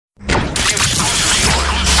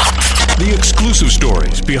exclusive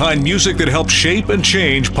stories behind music that helped shape and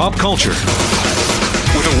change pop culture.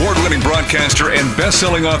 With award-winning broadcaster and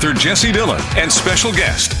best-selling author Jesse Dillon and special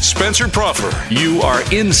guest Spencer Proffer, you are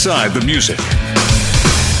inside the music.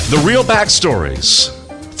 The real backstories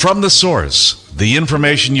from the source, the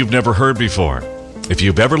information you've never heard before. If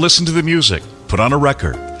you've ever listened to the music, put on a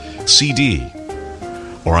record, CD,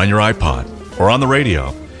 or on your iPod, or on the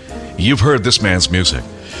radio, you've heard this man's music.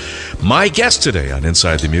 My guest today on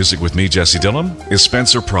Inside the Music with me, Jesse Dillon, is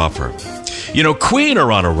Spencer Proffer. You know, Queen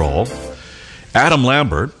are on a roll. Adam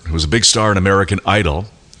Lambert, who was a big star in American Idol,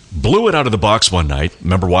 blew it out of the box one night,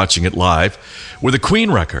 remember watching it live, with a Queen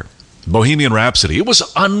record, Bohemian Rhapsody. It was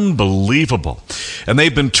unbelievable. And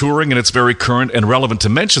they've been touring, and it's very current and relevant to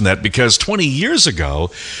mention that because 20 years ago,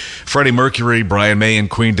 Freddie Mercury, Brian May, and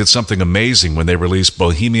Queen did something amazing when they released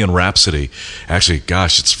Bohemian Rhapsody. Actually,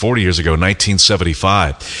 gosh, it's 40 years ago,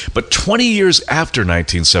 1975. But 20 years after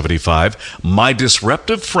 1975, my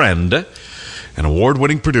disruptive friend and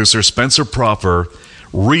award-winning producer, Spencer Proffer,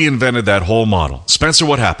 reinvented that whole model. Spencer,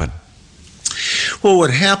 what happened? Well,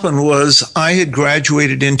 what happened was I had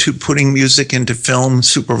graduated into putting music into film,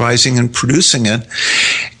 supervising and producing it.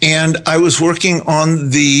 And I was working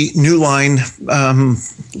on the New Line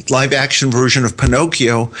live-action version of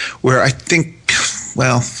Pinocchio, where I think,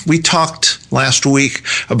 well, we talked last week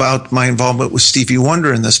about my involvement with Stevie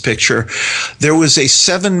Wonder in this picture. There was a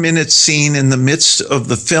 7-minute scene in the midst of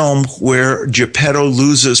the film where Geppetto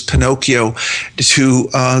loses Pinocchio to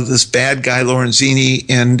this bad guy, Lorenzini,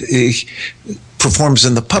 and performs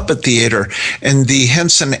in the puppet theater, and the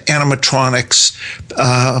Henson animatronics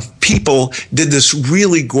people did this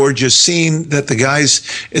really gorgeous scene that the guys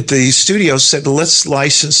at the studio said, let's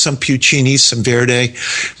license some Puccini, some Verdi,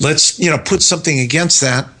 let's put something against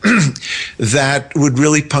that that would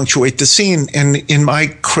really punctuate the scene. And in my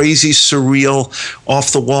crazy, surreal,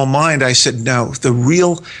 off-the-wall mind, I said, no, the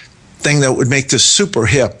real thing that would make this super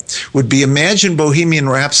hip would be imagine Bohemian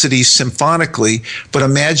Rhapsody symphonically, but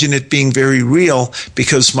imagine it being very real,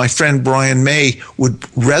 because my friend Brian May would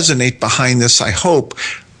resonate behind this, I hope.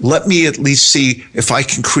 Let me at least see if I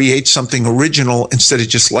can create something original instead of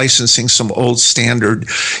just licensing some old standard,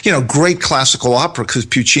 great classical opera, because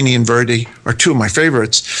Puccini and Verdi are two of my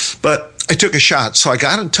favorites. But I took a shot. So I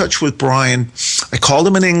got in touch with Brian. I called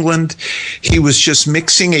him in England. He was just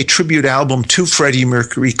mixing a tribute album to Freddie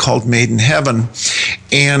Mercury called Made in Heaven.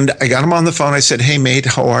 And I got him on the phone. I said, hey, mate,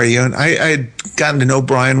 how are you? And I had gotten to know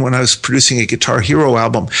Brian when I was producing a Guitar Hero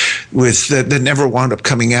album that never wound up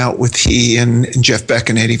coming out, with he and Jeff Beck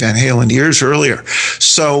and Eddie Van Halen years earlier.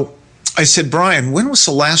 So I said, Brian, when was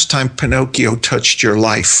the last time Pinocchio touched your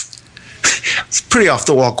life? It's a pretty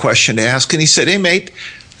off-the-wall question to ask. And he said, hey, mate,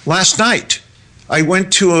 last night, I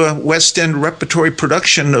went to a West End repertory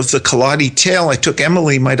production of the Collodi Tale. I took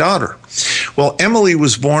Emily, my daughter. Well, Emily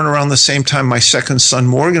was born around the same time my second son,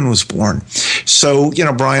 Morgan, was born. So,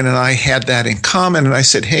 Brian and I had that in common. And I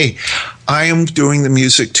said, hey, I am doing the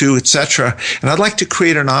music too, etc. And I'd like to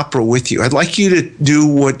create an opera with you. I'd like you to do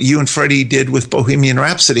what you and Freddie did with Bohemian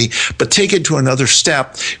Rhapsody, but take it to another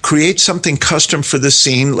step. Create something custom for the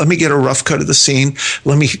scene. Let me get a rough cut of the scene.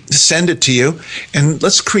 Let me send it to you, and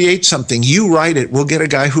let's create something. You write it. We'll get a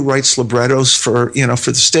guy who writes librettos for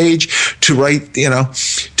the stage to write,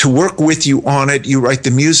 to work with you on it. You write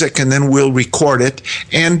the music, and then we'll record it.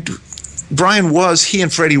 And Brian he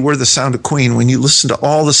and Freddie were the sound of Queen. When you listen to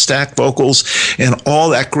all the stacked vocals and all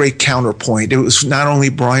that great counterpoint, it was not only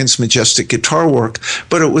Brian's majestic guitar work,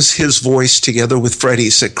 but it was his voice together with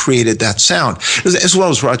Freddie's that created that sound, as well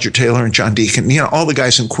as Roger Taylor and John Deacon. All the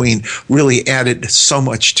guys in Queen really added so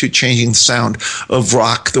much to changing the sound of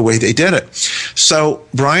rock the way they did it. So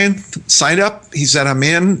Brian signed up. He said, I'm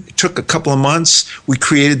in. It took a couple of months. We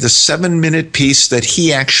created the 7-minute piece that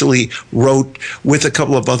he actually wrote with a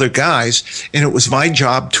couple of other guys. And it was my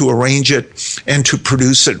job to arrange it and to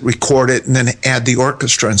produce it, record it, and then add the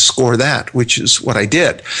orchestra and score that, which is what I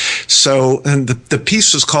did. So, and the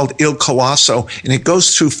piece was called Il Colosso, and it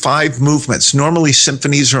goes through 5 movements. Normally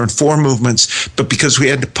symphonies are in 4 movements, but because we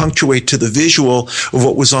had to punctuate to the visual of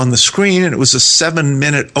what was on the screen, and it was a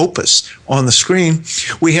 7-minute opus on the screen,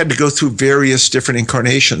 we had to go through various different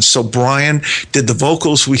incarnations. So Brian did the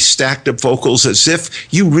vocals. We stacked up vocals as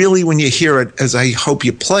if you really, when you hear it, as I hope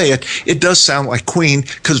you play it, it does sound like Queen,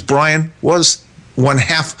 because Brian was one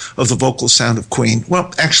half of the vocal sound of Queen.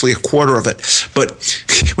 Well, actually a quarter of it. But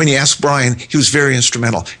when you ask Brian, he was very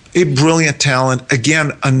instrumental. A brilliant talent.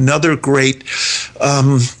 Again, another great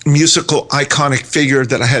musical iconic figure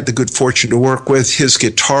that I had the good fortune to work with. His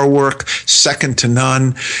guitar work, second to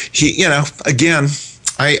none. He, again,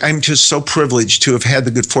 I'm just so privileged to have had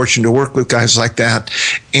the good fortune to work with guys like that.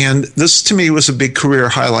 And this, to me, was a big career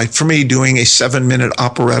highlight for me, doing a 7-minute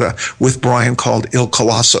operetta with Brian called Il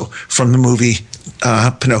Colosso from the movie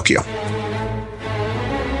Pinocchio.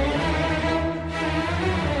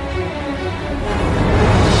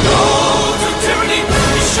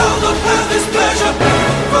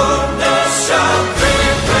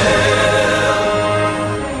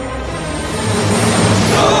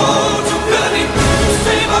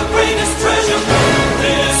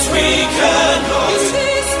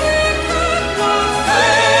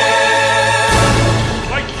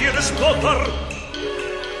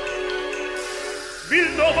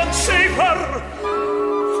 Will no one save her?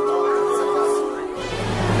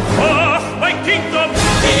 Ah, my kingdom!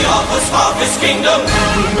 He offers half his kingdom.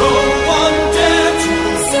 Will no one dare to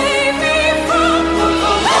save me from the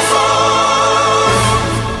Colossus?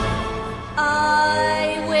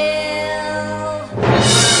 I will.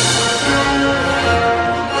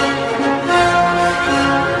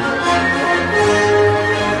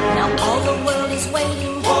 Now all the world is waiting.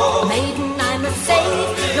 Maiden, I must save.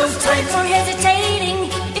 No time for hesitating.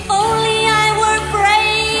 If only I were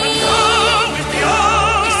brave.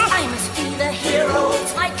 Yes, I must be the hero.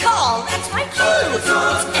 It's my call. That's my clue. It's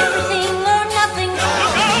everything or nothing.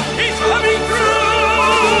 Look out! He's coming through!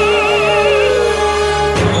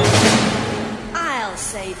 I'll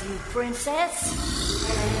save you, princess.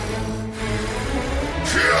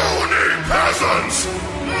 Puny peasants!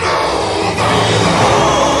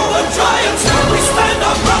 The giants, we stand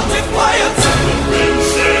our ground defiant. The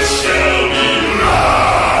princess shall be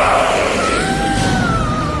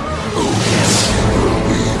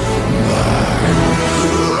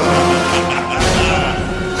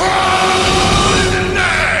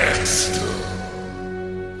Next!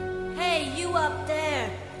 Hey, you up there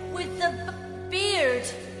with the beard.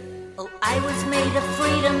 Oh, I was made of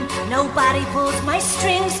freedom. Nobody pulls my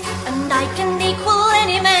strings, and I can equal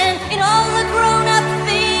any man in all the grown-up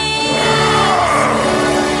things.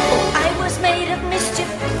 Oh, I was made of mischief.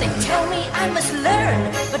 They tell me I must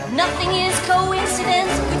learn, but nothing is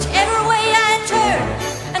coincidence. Whichever way I turn,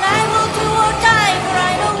 and I will do or die, for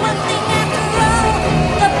I know one thing after all: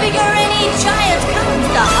 the bigger any giant comes,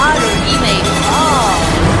 the harder he may fall.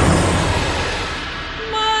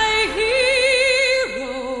 My hero,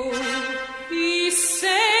 he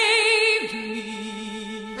saved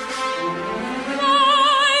me.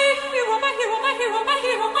 My hero, my hero, my hero, my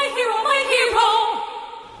hero, my hero, my hero.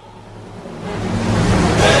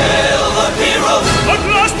 Hail the hero! At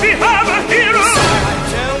last we have a hero! I'm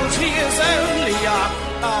told he is only a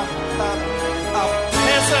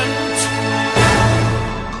peasant.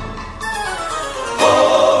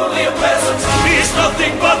 Only a peasant! He's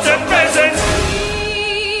nothing but a peasant!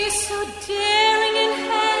 He's so daring and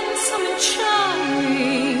handsome and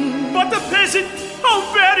charming. But the peasant, how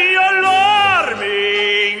very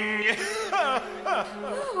alarming!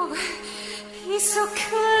 Oh, he's so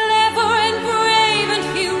clever and brave and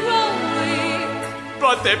heroic.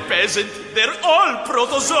 But the peasant, they're all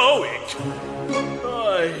protozoic.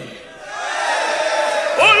 Aye.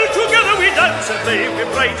 All together we dance and play, we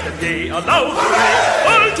bright the day, a loud hooray.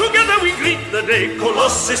 All together we greet the day,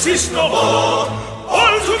 Colossus is no more.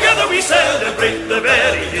 All together we celebrate, the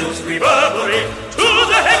very hills reverberate. To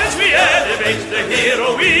the heavens we elevate, the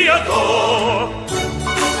hero we adore.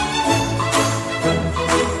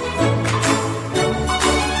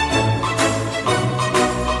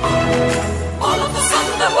 All of the sun,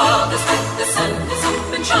 the world is lit, the sun is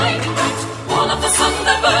up and shining bright. All of the sun,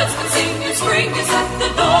 the birds can sing, and spring is at the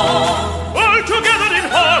door. All together in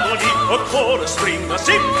harmony, a chorus string, a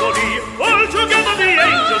symphony. All together the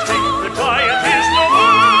angels sing, the giant is no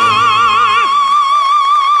more.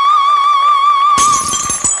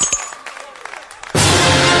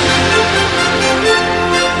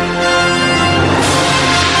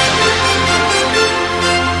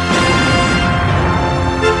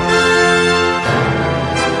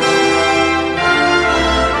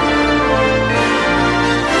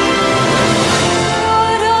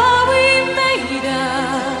 What are we made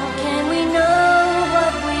of? Can we know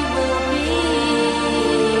what we will be?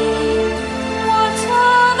 What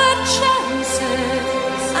are the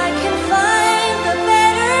chances? I can find the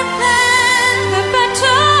better path, The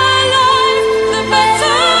better life, the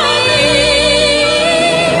better me.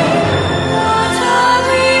 What are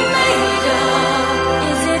we made of?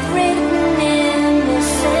 Is it written in the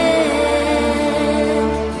sand?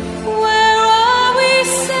 Where are we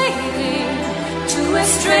sailing? To a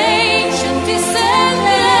strange and distant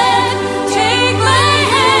land. Take my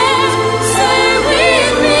hand, say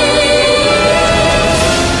with me.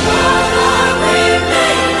 What are we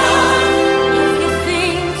made of? If you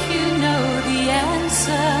think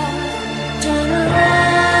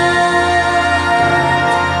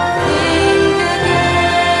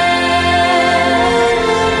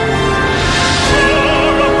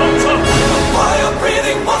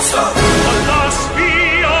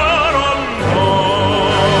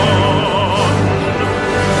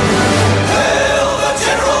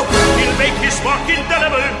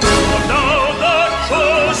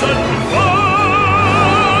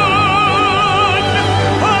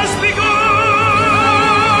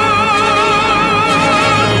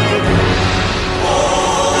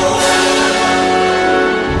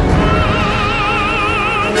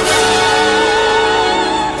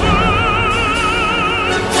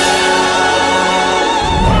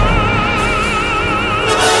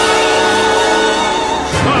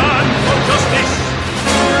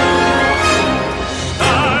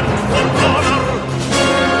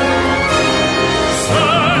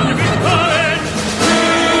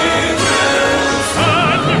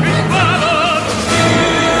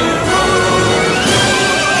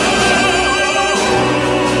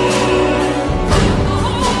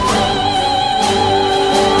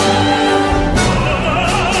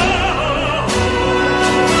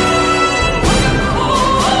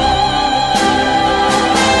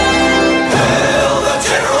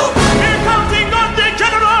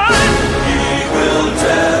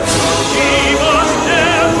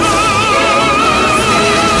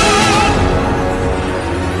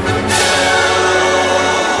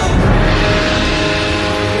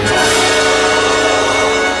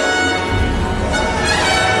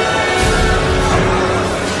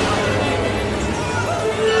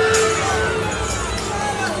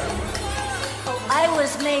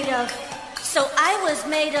was made of. So I was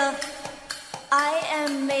made of. I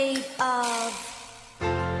am made of.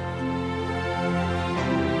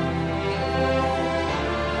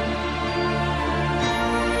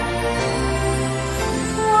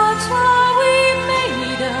 What are we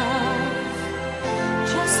made of?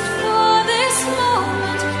 Just for this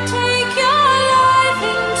moment, take your life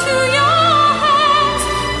into your hands.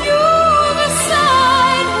 You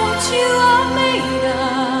decide what you are made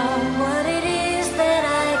of. What it is that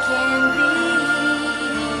I can be.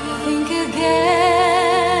 Think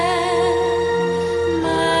again,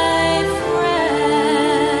 my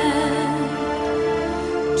friend.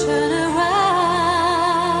 Turn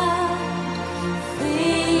around,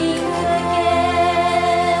 think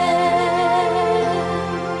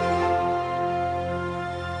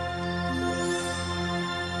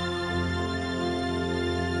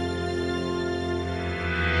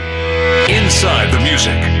Inside the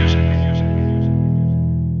music.